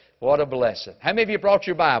What a blessing. How many of you brought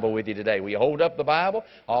your Bible with you today? Will you hold up the Bible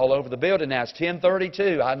all over the building? Now it's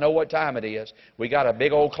 10:32. I know what time it is. We got a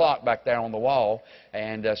big old clock back there on the wall.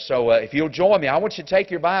 And so if you'll join me, I want you to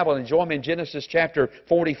take your Bible and join me in Genesis chapter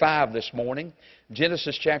 45 this morning.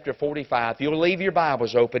 Genesis chapter 45. If you'll leave your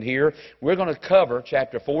Bibles open here, we're going to cover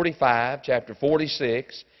chapter 45, chapter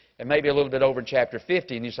 46, and maybe a little bit over in chapter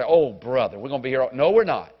 50. And you say, oh, brother, we're going to be here. No, we're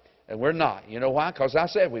not. And we're not. You know why? Because I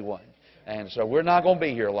said we wouldn't. And so we're not going to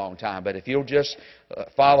be here a long time. But if you'll just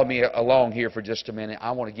follow me along here for just a minute,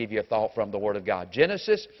 I want to give you a thought from the Word of God.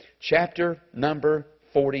 Genesis chapter number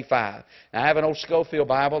 45. Now, I have an old Schofield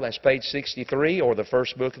Bible. That's page 63, or the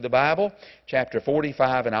first book of the Bible, chapter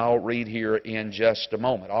 45, and I'll read here in just a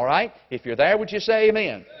moment. All right? If you're there, would you say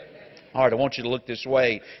amen? Amen. All right, I want you to look this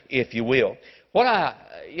way, if you will.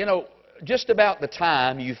 Just about the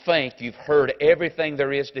time you think you've heard everything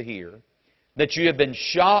there is to hear, that you have been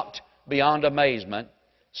shocked beyond amazement,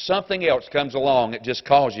 something else comes along that just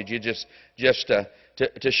causes you to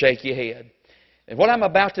shake your head. And what I'm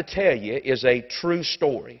about to tell you is a true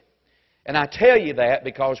story. And I tell you that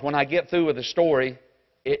because when I get through with the story,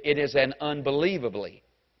 it is an unbelievably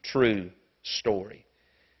true story.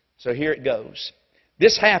 So here it goes.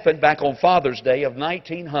 This happened back on Father's Day of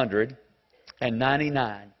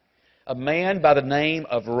 1999. A man by the name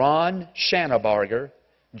of Ron Schannebarger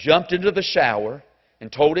jumped into the shower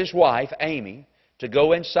and told his wife, Amy, to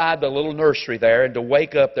go inside the little nursery there and to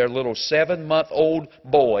wake up their little 7-month-old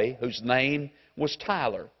boy whose name was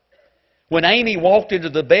Tyler. When Amy walked into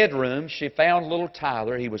the bedroom, she found little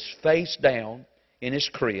Tyler. He was face down in his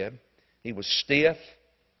crib. He was stiff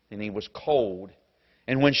and he was cold.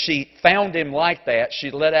 And when she found him like that, she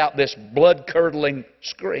let out this blood-curdling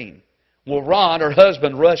scream. Well, Ron, her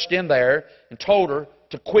husband, rushed in there and told her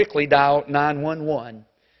to quickly dial 911.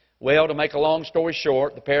 Well, to make a long story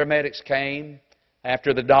short, the paramedics came.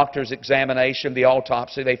 After the doctor's examination, the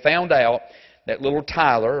autopsy, they found out that little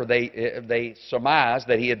Tyler, they surmised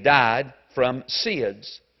that he had died from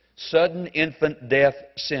SIDS, sudden infant death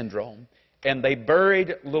syndrome. And they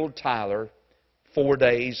buried little Tyler 4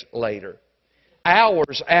 days later.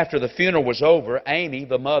 Hours after the funeral was over, Amy,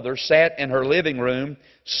 the mother, sat in her living room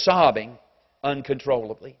sobbing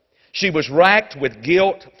uncontrollably. She was racked with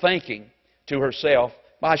guilt, thinking to herself,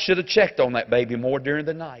 I should have checked on that baby more during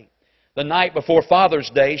the night. The night before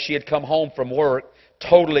Father's Day, she had come home from work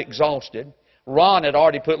totally exhausted. Ron had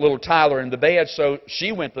already put little Tyler in the bed, so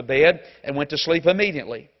she went to bed and went to sleep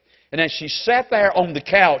immediately. And as she sat there on the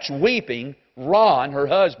couch weeping, Ron, her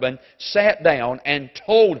husband, sat down and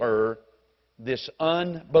told her this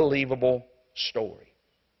unbelievable story.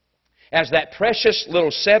 As that precious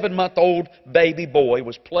little 7-month-old baby boy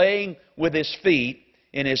was playing with his feet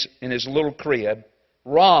in his little crib,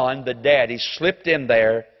 Ron, the daddy, slipped in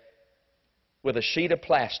there with a sheet of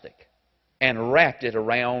plastic and wrapped it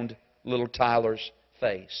around little Tyler's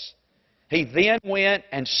face. He then went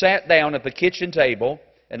and sat down at the kitchen table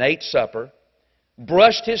and ate supper,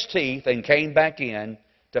 brushed his teeth, and came back in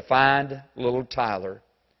to find little Tyler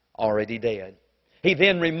already dead. He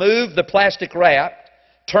then removed the plastic wrap,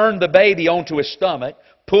 turned the baby onto his stomach,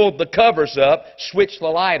 pulled the covers up, switched the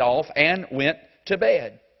light off, and went to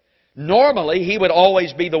bed. Normally, he would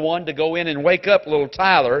always be the one to go in and wake up little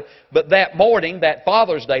Tyler, but that morning, that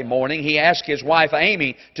Father's Day morning, he asked his wife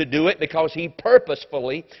Amy to do it because he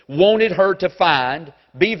purposefully wanted her to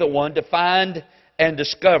be the one to find and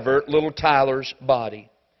discover little Tyler's body.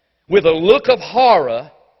 With a look of horror,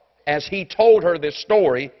 as he told her this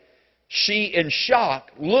story, she, in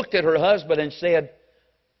shock, looked at her husband and said,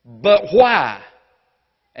 "But why?"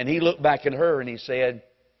 And he looked back at her and he said,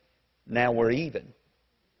 "Now we're even."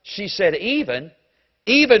 She said, "Even?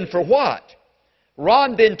 Even for what?"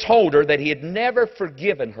 Ron then told her that he had never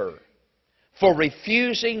forgiven her for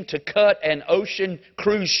refusing to cut an ocean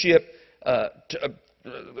cruise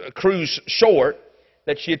short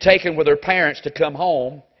that she had taken with her parents to come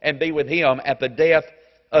home and be with him at the death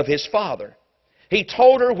of his father. He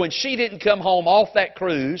told her when she didn't come home off that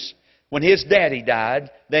cruise, when his daddy died,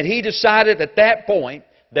 that he decided at that point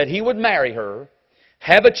that he would marry her,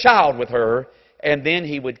 have a child with her, and then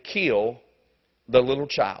he would kill the little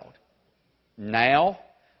child. Now,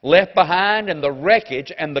 left behind in the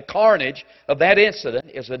wreckage and the carnage of that incident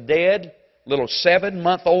is a dead little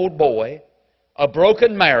 7-month-old boy, a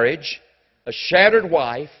broken marriage, a shattered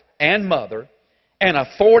wife and mother, and a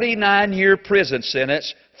 49-year prison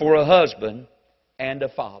sentence for a husband and a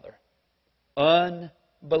father.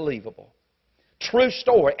 Unbelievable. True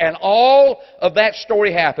story. And all of that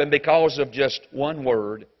story happened because of just one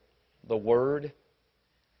word. The word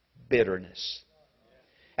bitterness.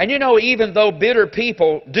 And you know, even though bitter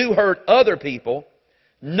people do hurt other people,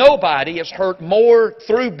 Nobody is hurt more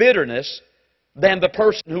through bitterness than the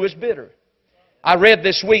person who is bitter. I read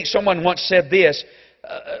this week, someone once said this,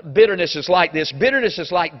 bitterness is like this. Bitterness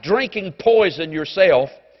is like drinking poison yourself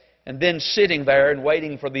and then sitting there and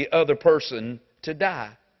waiting for the other person to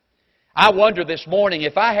die. I wonder this morning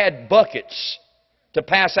if I had buckets to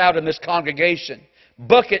pass out in this congregation,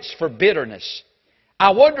 buckets for bitterness. I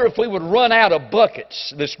wonder if we would run out of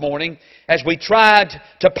buckets this morning as we tried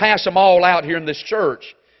to pass them all out here in this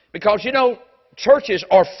church. Because, you know, churches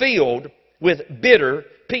are filled with bitter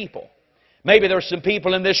people. Maybe there's some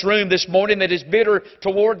people in this room this morning that is bitter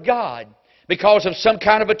toward God because of some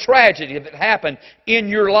kind of a tragedy that happened in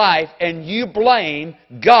your life, and you blame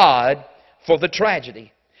God for the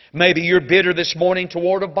tragedy. Maybe you're bitter this morning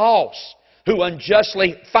toward a boss who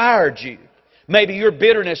unjustly fired you. Maybe your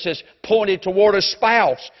bitterness is pointed toward a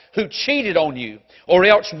spouse who cheated on you or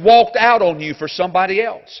else walked out on you for somebody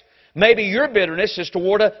else. Maybe your bitterness is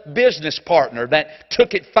toward a business partner that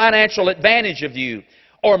took financial advantage of you.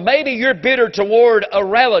 Or maybe you're bitter toward a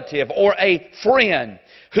relative or a friend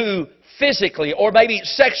who physically or maybe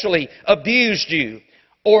sexually abused you.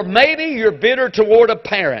 Or maybe you're bitter toward a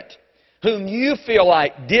parent whom you feel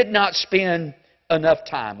like did not spend enough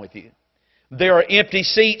time with you. There are empty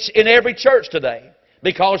seats in every church today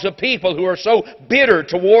because of people who are so bitter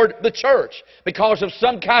toward the church because of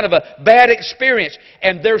some kind of a bad experience.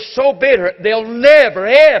 And they're so bitter, they'll never,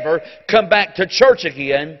 ever come back to church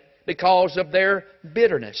again because of their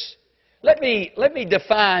bitterness. Let me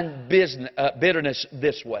define bitterness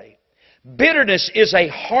this way. Bitterness is a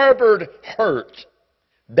harbored hurt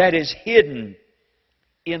that is hidden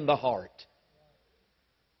in the heart.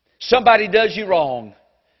 Somebody does you wrong.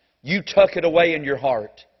 You tuck it away in your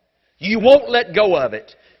heart. You won't let go of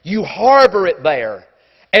it. You harbor it there.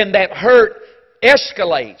 And that hurt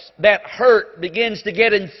escalates. That hurt begins to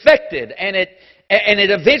get infected. And it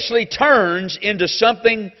eventually turns into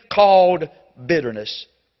something called bitterness.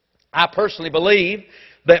 I personally believe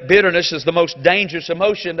that bitterness is the most dangerous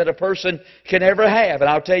emotion that a person can ever have. And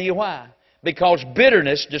I'll tell you why. Because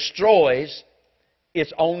bitterness destroys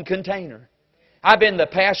its own container. I've been the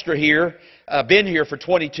pastor here, been here for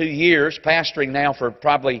 22 years, pastoring now for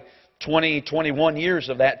probably 20, 21 years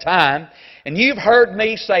of that time. And you've heard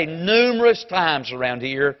me say numerous times around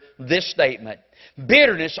here this statement.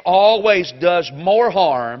 Bitterness always does more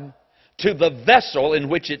harm to the vessel in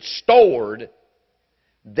which it's stored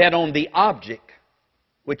than on the object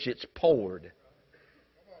which it's poured.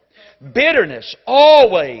 Bitterness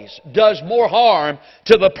always does more harm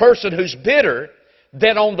to the person who's bitter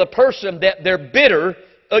than on the person that they're bitter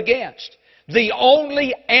against. The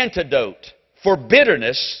only antidote for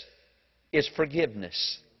bitterness is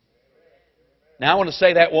forgiveness. Now I want to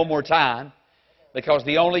say that one more time, because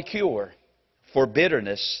the only cure for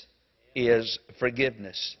bitterness is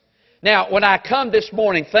forgiveness. Now, when I come this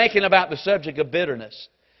morning thinking about the subject of bitterness,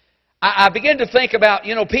 I begin to think about,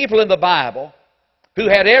 people in the Bible who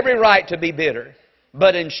had every right to be bitter,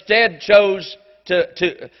 but instead chose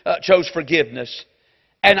forgiveness.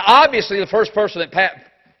 And obviously the first person that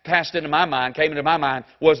came into my mind,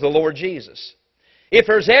 was the Lord Jesus. If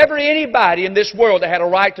there's ever anybody in this world that had a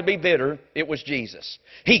right to be bitter, it was Jesus.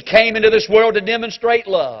 He came into this world to demonstrate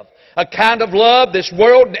love. A kind of love this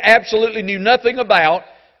world absolutely knew nothing about.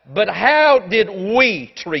 But how did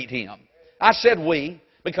we treat Him? I said we,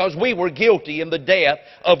 because we were guilty in the death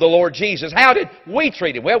of the Lord Jesus. How did we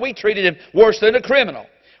treat Him? Well, we treated Him worse than a criminal.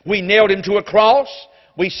 We nailed Him to a cross.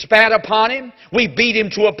 We spat upon Him. We beat Him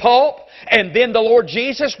to a pulp. And then the Lord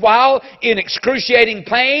Jesus, while in excruciating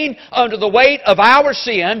pain under the weight of our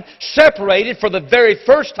sin, separated for the very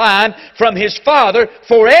first time from His Father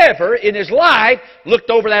forever in His life, looked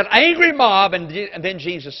over that angry mob, and then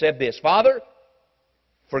Jesus said this, Father,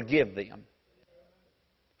 forgive them,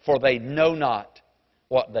 for they know not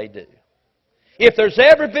what they do. If there's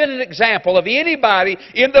ever been an example of anybody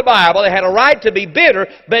in the Bible that had a right to be bitter,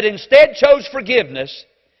 but instead chose forgiveness,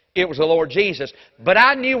 it was the Lord Jesus. But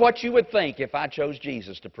I knew what you would think if I chose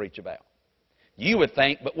Jesus to preach about. You would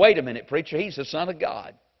think, but wait a minute, preacher, He's the Son of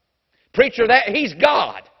God. Preacher, He's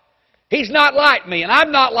God. He's not like me, and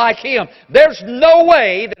I'm not like Him. There's no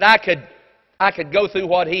way that I could go through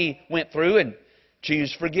what He went through and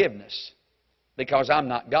choose forgiveness, because I'm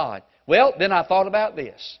not God. Well, then I thought about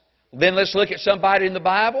this. Then let's look at somebody in the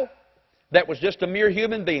Bible that was just a mere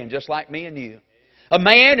human being, just like me and you. A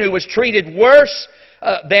man who was treated worse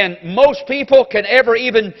than most people can ever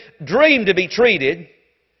even dream to be treated,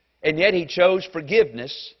 and yet he chose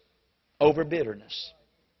forgiveness over bitterness.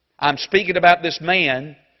 I'm speaking about this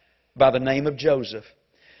man by the name of Joseph.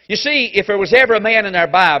 You see, if there was ever a man in our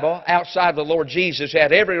Bible outside the Lord Jesus who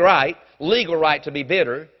had every right, legal right to be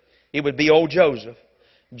bitter, it would be old Joseph.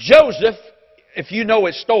 Joseph, if you know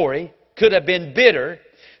his story, could have been bitter,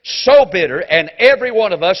 so bitter, and every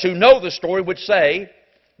one of us who know the story would say,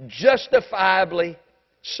 justifiably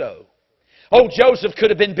so. Oh, Joseph could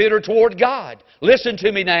have been bitter toward God. Listen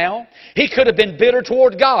to me now. He could have been bitter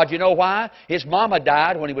toward God. You know why? His mama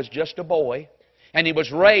died when he was just a boy. And he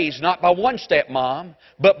was raised not by one stepmom,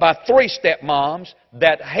 but by three stepmoms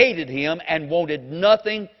that hated him and wanted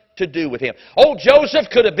nothing to do with him. Oh, Joseph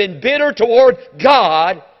could have been bitter toward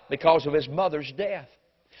God because of his mother's death.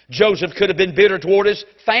 Joseph could have been bitter toward his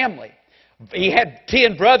family. He had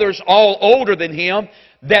 10 brothers, all older than him,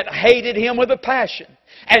 that hated him with a passion.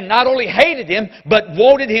 And not only hated him, but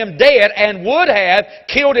wanted him dead and would have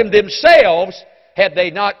killed him themselves had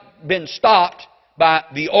they not been stopped by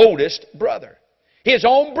the oldest brother. His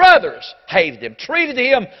own brothers hated him, treated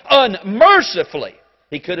him unmercifully.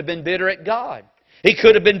 He could have been bitter at God. He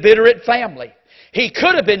could have been bitter at family. He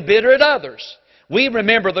could have been bitter at others. We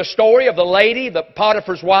remember the story of the lady, the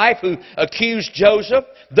Potiphar's wife, who accused Joseph,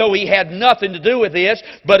 though he had nothing to do with this,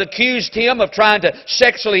 but accused him of trying to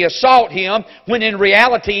sexually assault him, when in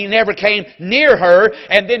reality he never came near her.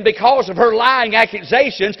 And then because of her lying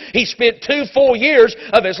accusations, he spent 2 full years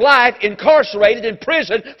of his life incarcerated in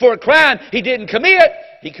prison for a crime he didn't commit.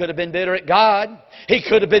 He could have been bitter at God. He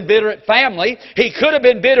could have been bitter at family. He could have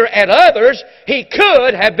been bitter at others. He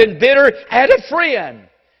could have been bitter at a friend.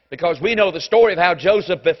 Because we know the story of how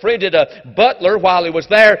Joseph befriended a butler while he was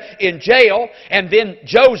there in jail. And then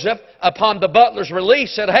Joseph, upon the butler's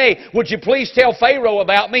release, said, "Hey, would you please tell Pharaoh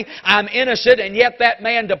about me? I'm innocent." And yet that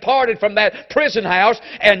man departed from that prison house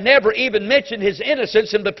and never even mentioned his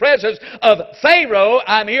innocence in the presence of Pharaoh.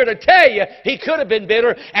 I'm here to tell you, he could have been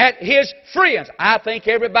bitter at his friends. I think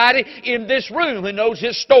everybody in this room who knows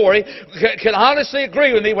his story can honestly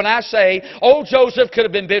agree with me when I say, old Joseph could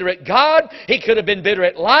have been bitter at God. He could have been bitter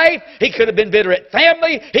at life. He could have been bitter at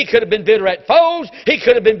family. He could have been bitter at foes. He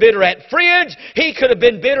could have been bitter at friends. He could have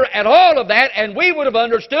been bitter at all of that, and we would have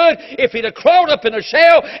understood if he'd have crawled up in a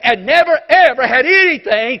shell and never ever had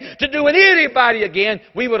anything to do with anybody again.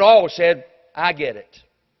 We would all have said, I get it.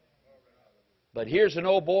 But here's an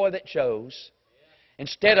old boy that chose.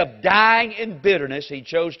 Instead of dying in bitterness, he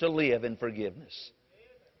chose to live in forgiveness.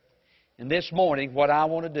 And this morning, what I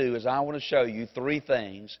want to do is I want to show you 3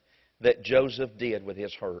 things that Joseph did with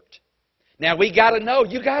his hurt. Now, you got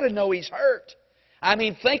to know he's hurt. I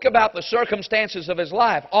mean, think about the circumstances of his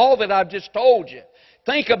life, all that I've just told you.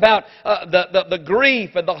 Think about the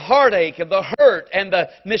grief and the heartache and the hurt and the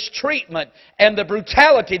mistreatment and the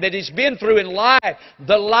brutality that he's been through in life,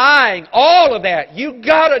 the lying, all of that. You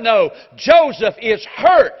got to know Joseph is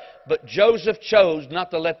hurt. But Joseph chose not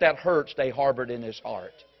to let that hurt stay harbored in his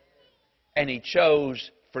heart. And he chose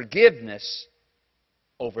forgiveness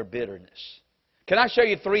over bitterness. Can I show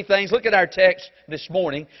you 3 things? Look at our text this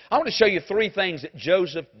morning. I want to show you 3 things that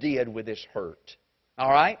Joseph did with his hurt.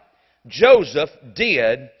 All right? Joseph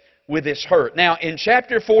did with his hurt. Now, in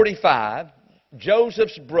chapter 45,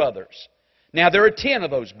 Joseph's brothers. Now, there are 10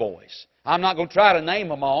 of those boys. I'm not going to try to name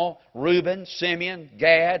them all. Reuben, Simeon,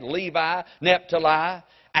 Gad, Levi, Naphtali,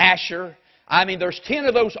 Asher. I mean, there's 10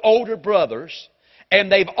 of those older brothers. And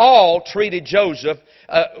they've all treated Joseph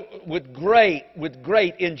with great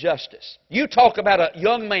injustice. You talk about a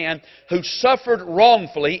young man who suffered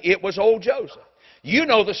wrongfully, it was old Joseph. You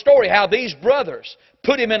know the story, how these brothers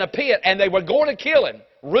put him in a pit and they were going to kill him.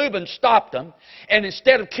 Reuben stopped them, and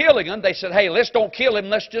instead of killing him, they said, hey, let's don't kill him,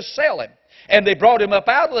 let's just sell him. And they brought him up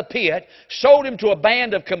out of the pit, sold him to a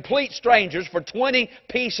band of complete strangers for 20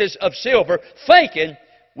 pieces of silver, thinking,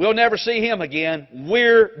 we'll never see him again.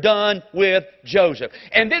 We're done with Joseph.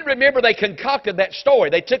 And then remember, they concocted that story.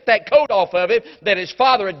 They took that coat off of him that his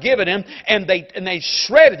father had given him, and they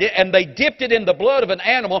shredded it, and they dipped it in the blood of an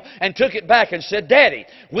animal and took it back and said, Daddy,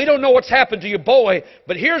 we don't know what's happened to your boy,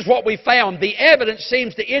 but here's what we found. The evidence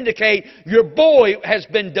seems to indicate your boy has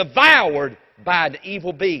been devoured by an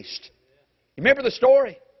evil beast. You remember the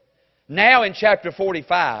story? Now in chapter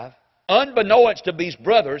 45, unbeknownst to these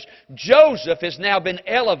brothers, Joseph has now been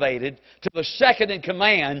elevated to the second in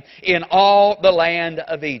command in all the land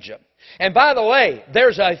of Egypt. And by the way,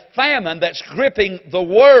 there's a famine that's gripping the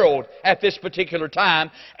world at this particular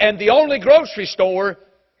time, and the only grocery store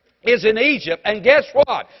is in Egypt. And guess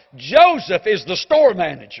what? Joseph is the store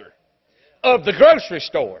manager of the grocery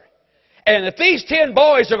store. And if these 10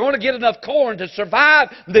 boys are going to get enough corn to survive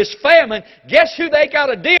this famine, guess who they got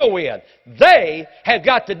to deal with? They have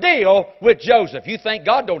got to deal with Joseph. You think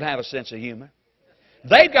God don't have a sense of humor?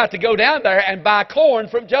 They've got to go down there and buy corn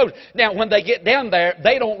from Joseph. Now, when they get down there,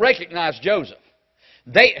 they don't recognize Joseph.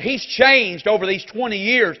 He's changed over these 20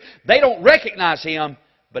 years. They don't recognize him,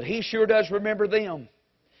 but he sure does remember them.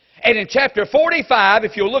 And in chapter 45,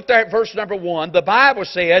 if you'll look there at verse number 1, the Bible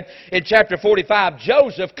said in chapter 45,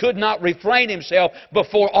 Joseph could not refrain himself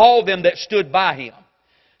before all them that stood by him.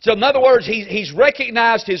 So in other words, he's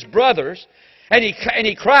recognized his brothers, and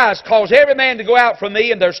he cries, "Cause every man to go out from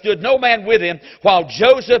me," and there stood no man with him, while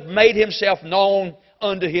Joseph made himself known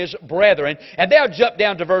unto his brethren. And they'll jump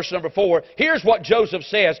down to verse number 4. Here's what Joseph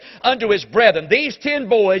says unto his brethren. These 10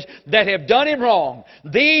 boys that have done him wrong,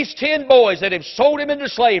 these 10 boys that have sold him into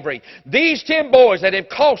slavery, these 10 boys that have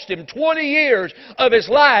cost him 20 years of his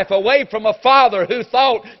life away from a father who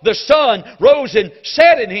thought the sun rose and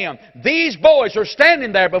set in him. These boys are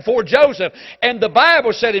standing there before Joseph. And the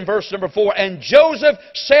Bible said in verse number 4, "And Joseph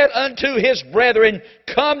said unto his brethren,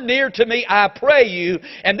 Come near to me, I pray you."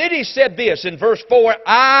 And then he said this in verse 4,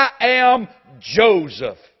 "I am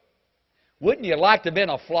Joseph." Wouldn't you like to have been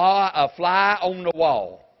a fly on the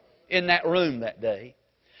wall in that room that day?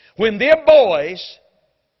 When them boys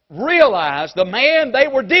realized the man they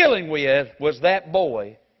were dealing with was that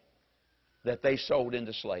boy that they sold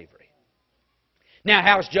into slavery. Now,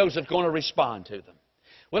 how's Joseph going to respond to them?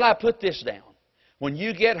 Well, I put this down. When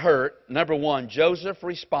you get hurt, number one, Joseph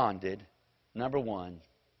responded, number one,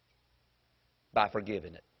 by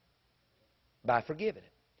forgiving it. By forgiving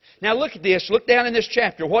it. Now look at this. Look down in this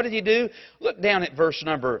chapter. What did he do? Look down at verse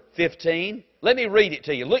number 15. Let me read it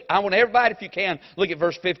to you. Look, I want everybody, if you can, look at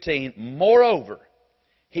verse 15. "Moreover,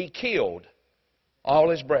 he killed all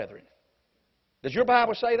his brethren." Does your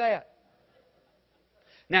Bible say that?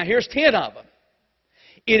 Now here's 10 of them.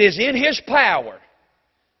 It is in his power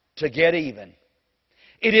to get even.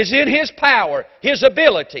 It is in his power, his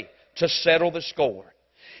ability to settle the score.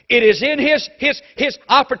 It is in his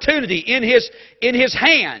opportunity, in his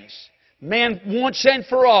hands. Man, once and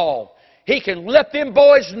for all, he can let them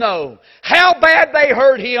boys know how bad they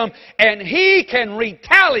hurt him, and he can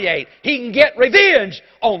retaliate. He can get revenge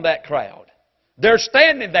on that crowd. They're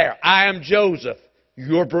standing there. "I am Joseph,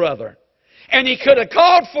 your brother." And he could have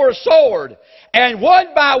called for a sword, and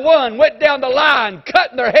one by one went down the line,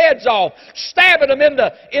 cutting their heads off, stabbing them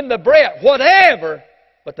in the breast, whatever.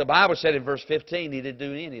 But the Bible said in verse 15 he didn't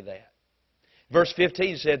do any of that. Verse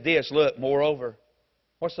 15 said this, look, "Moreover,"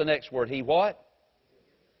 what's the next word? He what?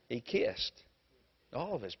 He kissed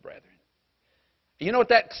all of his brethren. You know what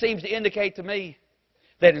that seems to indicate to me?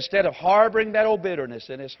 That instead of harboring that old bitterness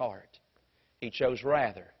in his heart, he chose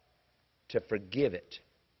rather to forgive it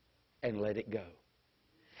and let it go.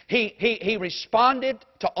 He responded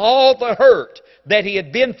to all the hurt that he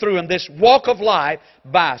had been through in this walk of life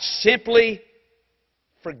by simply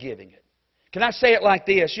forgiving it. Can I say it like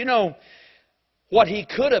this? You know, what he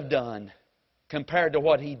could have done compared to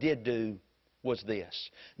what he did do was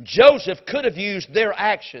this. Joseph could have used their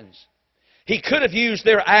actions. He could have used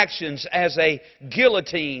their actions as a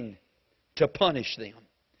guillotine to punish them.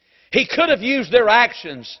 He could have used their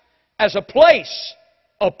actions as a place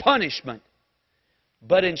of punishment.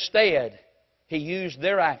 But instead, he used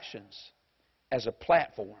their actions as a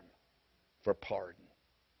platform for pardon.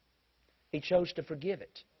 He chose to forgive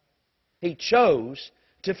it. He chose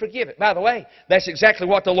to forgive it. By the way, that's exactly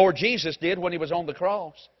what the Lord Jesus did when He was on the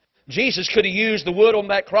cross. Jesus could have used the wood on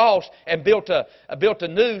that cross and built a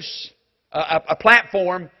noose, a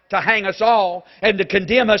platform to hang us all and to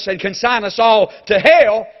condemn us and consign us all to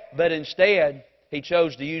hell. But instead, He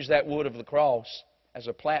chose to use that wood of the cross as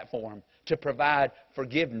a platform to provide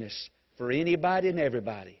forgiveness for anybody and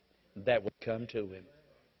everybody that would come to Him.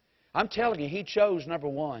 I'm telling you, He chose, number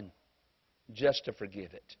one, just to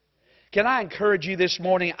forgive it. Can I encourage you this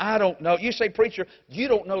morning? I don't know. You say, "Preacher, you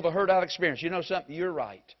don't know the hurt I've experienced." You know something? You're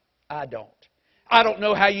right. I don't. I don't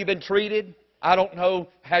know how you've been treated. I don't know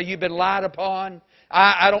how you've been lied upon.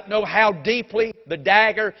 I don't know how deeply the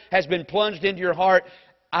dagger has been plunged into your heart.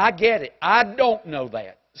 I get it. I don't know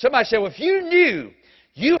that. Somebody said, "Well, if you knew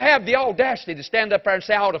you have the audacity to stand up there and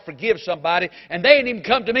say, I ought to forgive somebody, and they ain't even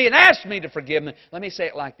come to me and asked me to forgive them." Let me say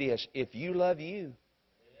it like this. If you love you,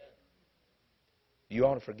 you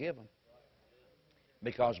ought to forgive them.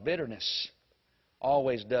 Because bitterness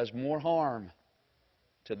always does more harm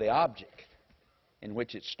to the object in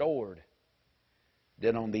which it's stored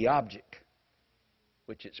than on the object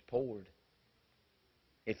which it's poured.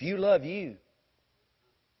 If you love you,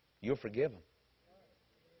 you'll forgive them.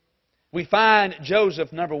 We find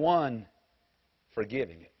Joseph, number one,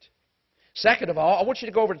 forgiving it. Second of all, I want you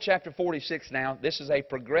to go over to chapter 46 now. This is a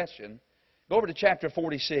progression. Go over to chapter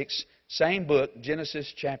 46, same book,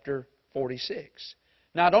 Genesis chapter 46.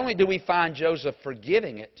 Not only do we find Joseph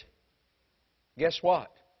forgiving it, guess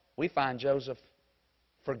what? We find Joseph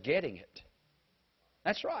forgetting it.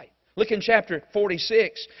 That's right. Look in chapter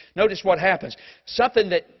 46. Notice what happens. Something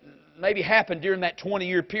that maybe happened during that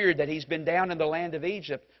 20-year period that he's been down in the land of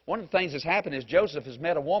Egypt. One of the things that's happened is Joseph has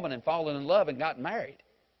met a woman and fallen in love and gotten married.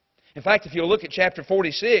 In fact, if you'll look at chapter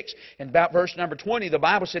 46 and about verse number 20, the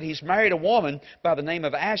Bible said he's married a woman by the name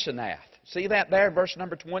of Asenath. See that there, verse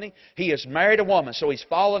number 20? He has married a woman. So he's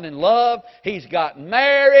fallen in love. He's gotten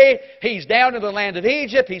married. He's down in the land of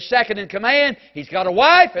Egypt. He's second in command. He's got a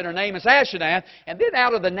wife, and her name is Asenath. And then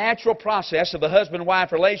out of the natural process of the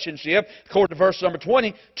husband-wife relationship, according to verse number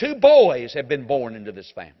 20, 2 boys have been born into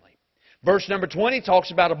this family. Verse number 20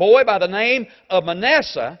 talks about a boy by the name of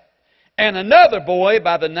Manasseh and another boy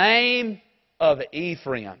by the name of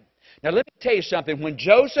Ephraim. Now let me tell you something. When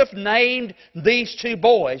Joseph named these 2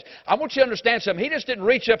 boys, I want you to understand something. He just didn't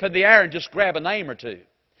reach up in the air and just grab a name or two.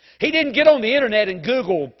 He didn't get on the internet and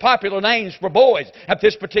Google popular names for boys at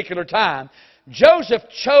this particular time. Joseph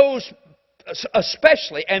chose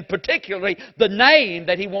especially and particularly the name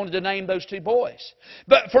that he wanted to name those 2 boys.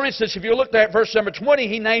 But for instance, if you look there at verse number 20,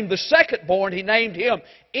 he named the second born, he named him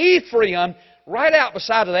Ephraim. Right out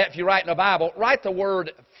beside of that, if you write in the Bible, write the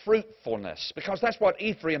word fruitfulness, because that's what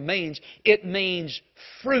Ephraim means. It means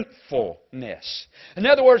fruitfulness. In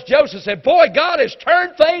other words, Joseph said, boy, God has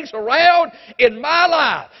turned things around in my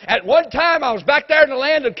life. At one time, I was back there in the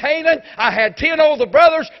land of Canaan. I had 10 older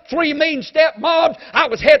brothers, 3 mean stepmoms. I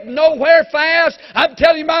was heading nowhere fast. I'm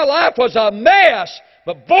telling you, my life was a mess.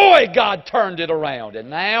 But boy, God turned it around. And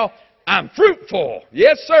now I'm fruitful.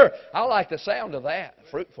 Yes, sir. I like the sound of that,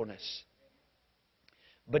 fruitfulness.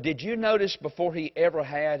 But did you notice before he ever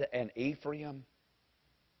had an Ephraim,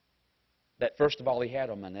 that first of all he had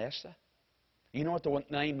a Manasseh? You know what the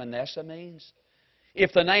name Manasseh means?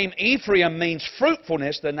 If the name Ephraim means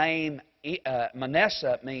fruitfulness, the name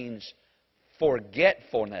Manasseh means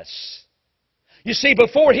forgetfulness. You see,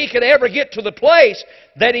 before he could ever get to the place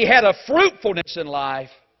that he had a fruitfulness in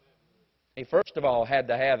life, he first of all had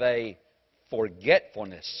to have a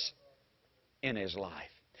forgetfulness in his life.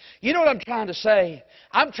 You know what I'm trying to say?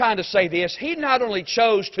 I'm trying to say this. He not only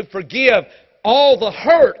chose to forgive all the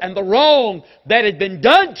hurt and the wrong that had been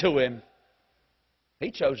done to him,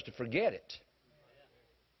 he chose to forget it.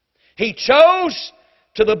 He chose,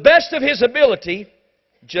 to the best of his ability,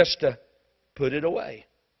 just to put it away.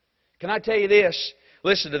 Can I tell you this?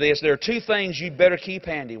 Listen to this. There are 2 things you better keep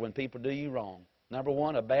handy when people do you wrong. Number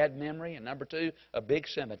 1, a bad memory, and number 2, a big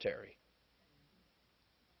cemetery.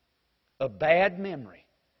 A bad memory.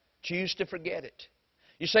 Choose to forget it.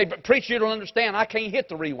 You say, but preacher, you don't understand. I can't hit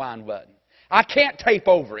the rewind button. I can't tape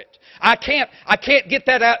over it. I can't get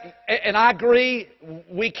that out. And I agree,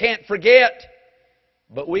 we can't forget.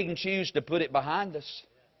 But we can choose to put it behind us.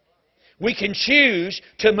 We can choose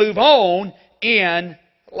to move on in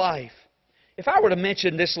life. If I were to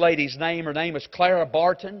mention this lady's name, her name is Clara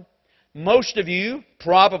Barton. Most of you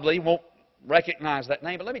probably won't recognize that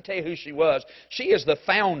name. But let me tell you who she was. She is the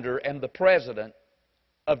founder and the president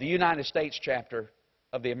of the United States chapter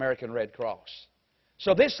of the American Red Cross.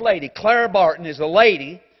 So this lady, Clara Barton, is a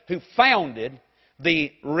lady who founded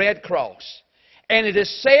the Red Cross. And it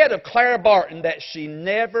is said of Clara Barton that she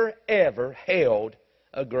never, ever held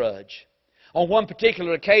a grudge. On one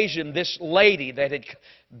particular occasion, this lady that had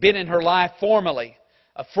been in her life formerly,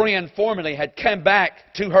 a friend formerly, had come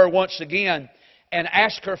back to her once again and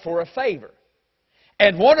asked her for a favor.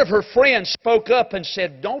 And one of her friends spoke up and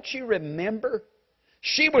said, don't you remember?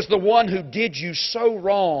 She was the one who did you so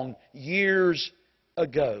wrong years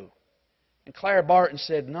ago. And Clara Barton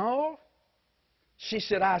said, no. She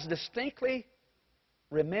said, I distinctly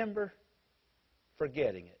remember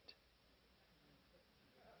forgetting it.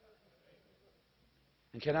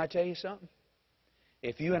 And can I tell you something?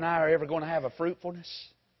 If you and I are ever going to have a fruitfulness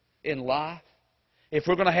in life, if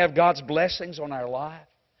we're going to have God's blessings on our life,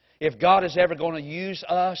 if God is ever going to use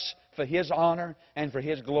us for His honor and for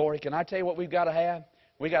His glory, can I tell you what we've got to have?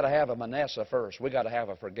 We've got to have a Manasseh first. We've got to have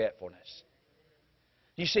a forgetfulness.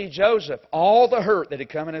 You see, Joseph, all the hurt that had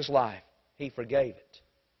come in his life, he forgave it.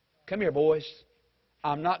 Come here, boys.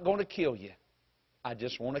 I'm not going to kill you. I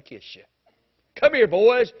just want to kiss you. Come here,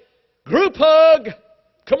 boys. Group hug.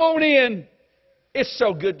 Come on in. It's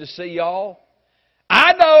so good to see y'all.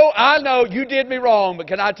 I know, you did me wrong, but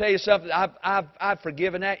can I tell you something? I've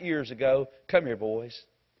forgiven that years ago. Come here, boys.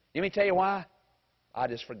 Let me tell you why. I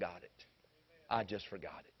just forgot it. I just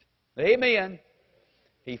forgot it. Amen.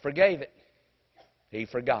 He forgave it. He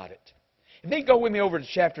forgot it. And then go with me over to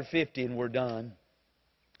chapter 50 and we're done.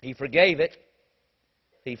 He forgave it.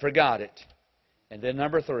 He forgot it. And then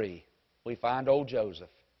number 3, we find old Joseph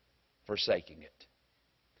forsaking it.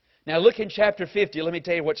 Now look in chapter 50. Let me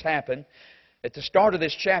tell you what's happened. At the start of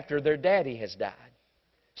this chapter, their daddy has died.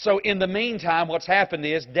 So in the meantime, what's happened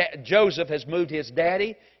is Joseph has moved his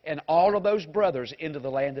daddy and all of those brothers into the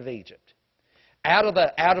land of Egypt. Out of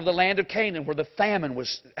the land of Canaan, where the famine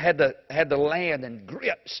had the land in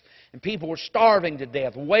grips, and people were starving to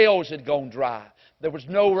death. Wells had gone dry. There was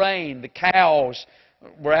no rain. The cows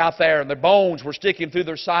were out there, and their bones were sticking through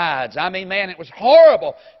their sides. I mean, man, it was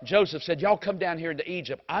horrible. Joseph said, "Y'all come down here into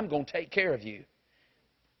Egypt. I'm going to take care of you."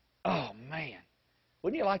 Oh, man.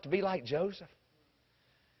 Wouldn't you like to be like Joseph?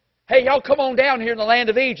 Hey, y'all come on down here in the land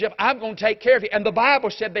of Egypt. I'm going to take care of you. And the Bible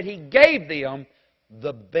said that He gave them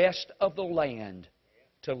the best of the land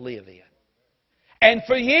to live in. And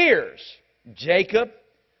for years, Jacob,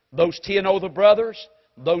 those 10 older brothers,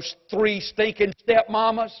 those 3 stinking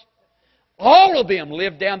stepmamas, all of them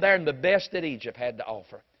lived down there in the best that Egypt had to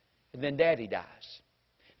offer. And then Daddy dies.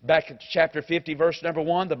 Back in chapter 50, verse number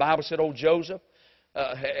 1, the Bible said, old Joseph,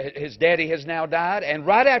 his daddy has now died. And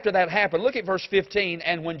right after that happened, look at verse 15.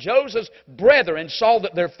 And when Joseph's brethren saw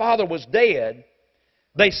that their father was dead,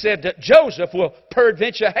 they said that Joseph will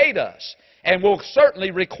peradventure hate us, and will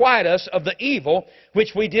certainly requite us of the evil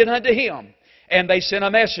which we did unto him. And they sent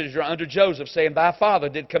a messenger unto Joseph, saying, Thy father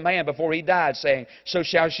did command before he died, saying, So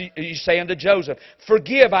shall you say unto Joseph,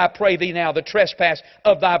 Forgive, I pray thee now, the trespass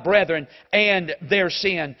of thy brethren and their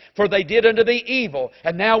sin, for they did unto thee evil.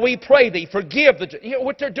 And now we pray thee, forgive the... You know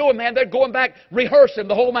what they're doing, man? They're going back, rehearsing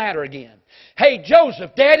the whole matter again. Hey,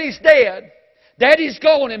 Joseph, Daddy's dead. Daddy's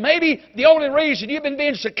gone, and maybe the only reason you've been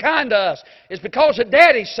being so kind to us is because of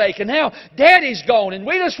Daddy's sake, and now Daddy's gone, and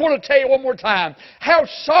we just want to tell you one more time how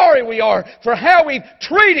sorry we are for how we've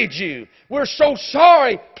treated you. We're so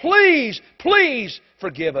sorry. Please, please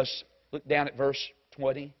forgive us. Look down at verse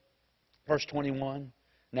 20, verse 21.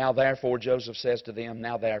 Now therefore, Joseph says to them,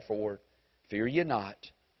 Now therefore, fear ye not.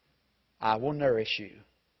 I will nourish you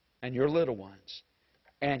and your little ones.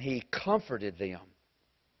 And he comforted them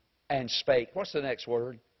and spake. What's the next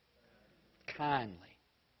word? Kindly.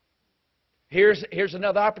 Here's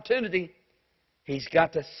another opportunity. He's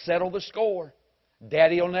got to settle the score.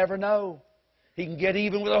 Daddy will never know. He can get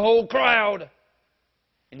even with the whole crowd.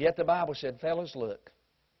 And yet the Bible said, fellas, look,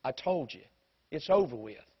 I told you. It's over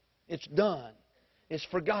with. It's done. It's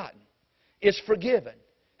forgotten. It's forgiven.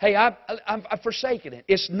 Hey, I've forsaken it.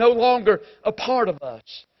 It's no longer a part of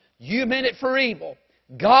us. You meant it for evil.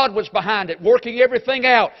 God was behind it, working everything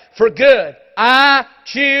out for good. I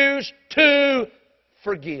choose to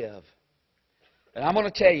forgive. And I'm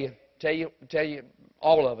going to tell you,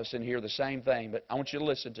 all of us in here the same thing, but I want you to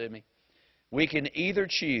listen to me. We can either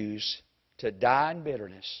choose to die in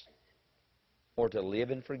bitterness or to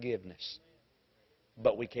live in forgiveness.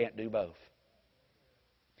 But we can't do both.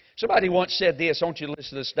 Somebody once said this. I want you to listen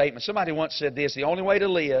to this statement. Somebody once said this. The only way to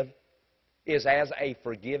live is as a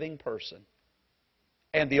forgiving person.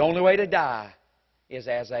 And the only way to die is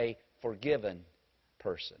as a forgiven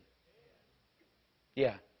person.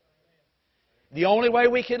 Yeah. The only way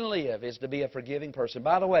we can live is to be a forgiving person.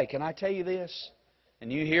 By the way, can I tell you this?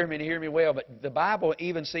 And you hear me and hear me well, but the Bible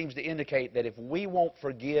even seems to indicate that if we won't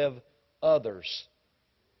forgive others,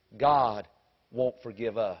 God won't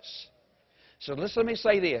forgive us. So let me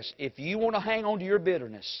say this. If you want to hang on to your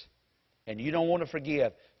bitterness and you don't want to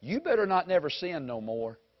forgive, you better not never sin no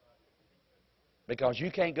more. Because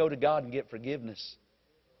you can't go to God and get forgiveness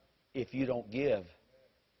if you don't give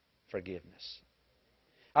forgiveness.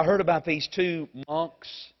 I heard about these 2 monks.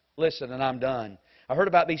 Listen, and I'm done. I heard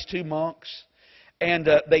about these 2 monks, and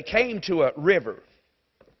they came to a river,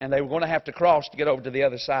 and they were going to have to cross to get over to the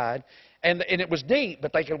other side. And it was deep,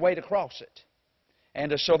 but they could wade across it.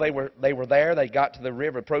 And so they were there. They got to the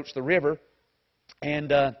river, approached the river,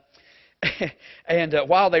 and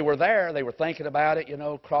while they were there, they were thinking about it,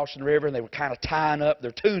 crossing the river, and they were kind of tying up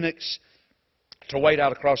their tunics to wade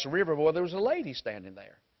out across the river. Well, there was a lady standing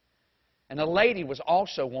there. And the lady was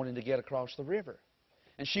also wanting to get across the river.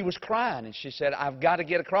 And she was crying, and she said, I've got to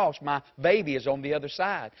get across. My baby is on the other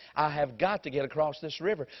side. I have got to get across this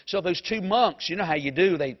river. So those 2 monks, you know how you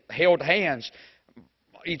do, they held hands,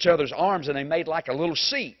 each other's arms, and they made like a little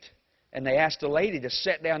seat. And they asked the lady to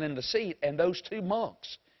sit down in the seat, and those 2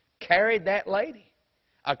 monks carried that lady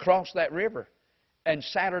across that river and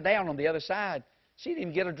sat her down on the other side. She didn't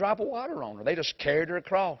even get a drop of water on her. They just carried her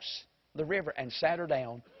across the river and sat her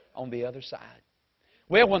down on the other side.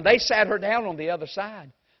 Well, when they sat her down on the other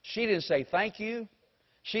side, she didn't say thank you.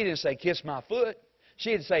 She didn't say kiss my foot.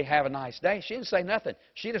 She didn't say have a nice day. She didn't say nothing.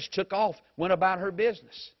 She just took off, went about her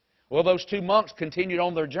business. Well, those 2 monks continued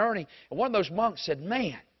on their journey. And one of those monks said,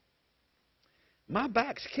 man, my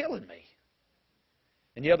back's killing me.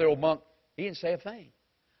 And the other old monk, he didn't say a thing.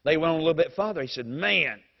 They went on a little bit further. He said,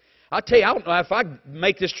 man, I tell you, I don't know if I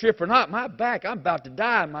make this trip or not. My back, I'm about to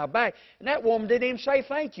die in my back. And that woman didn't even say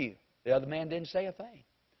thank you. The other man didn't say a thing.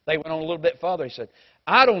 They went on a little bit further. He said,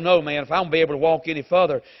 I don't know, man, if I'm going to be able to walk any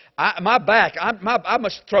further. I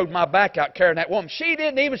must have thrown my back out carrying that woman. She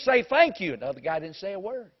didn't even say thank you. The other guy didn't say a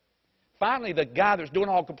word. Finally, the guy that was doing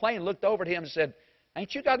all complaining looked over at him and said,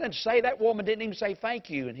 ain't you got nothing to say? That woman didn't even say thank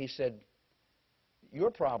you. And he said, your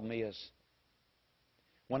problem is,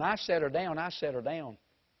 when I set her down, I set her down.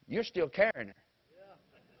 You're still carrying her.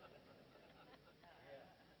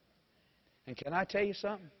 And can I tell you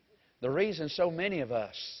something? The reason so many of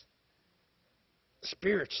us,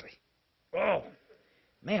 spiritually, oh,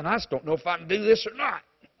 man, I just don't know if I can do this or not.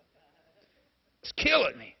 It's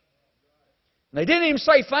killing me. And they didn't even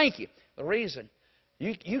say thank you. The reason,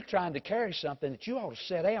 you trying to carry something that you ought to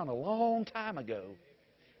set down a long time ago,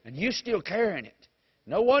 and you still carrying it.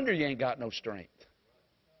 No wonder you ain't got no strength.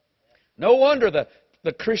 No wonder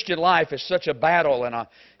the Christian life is such a battle and a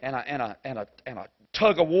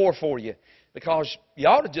tug of war for you, because you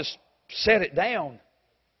ought to just set it down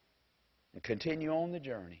and continue on the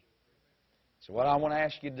journey. So what I want to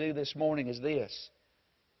ask you to do this morning is this.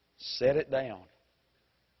 Set it down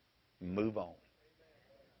and move on.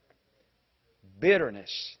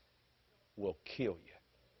 Bitterness will kill you.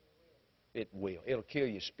 It will. It'll kill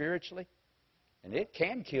you spiritually, and it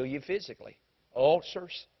can kill you physically.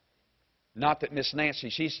 Ulcers. Not that Miss Nancy,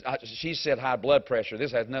 she said high blood pressure.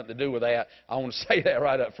 This has nothing to do with that. I want to say that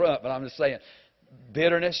right up front, but I'm just saying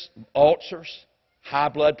bitterness, ulcers, high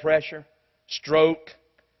blood pressure, stroke,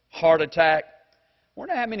 heart attack.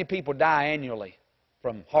 Wonder how many people die annually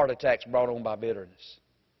from heart attacks brought on by bitterness.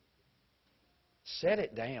 Set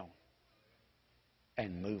it down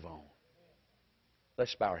and move on.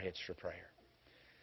 Let's bow our heads for prayer.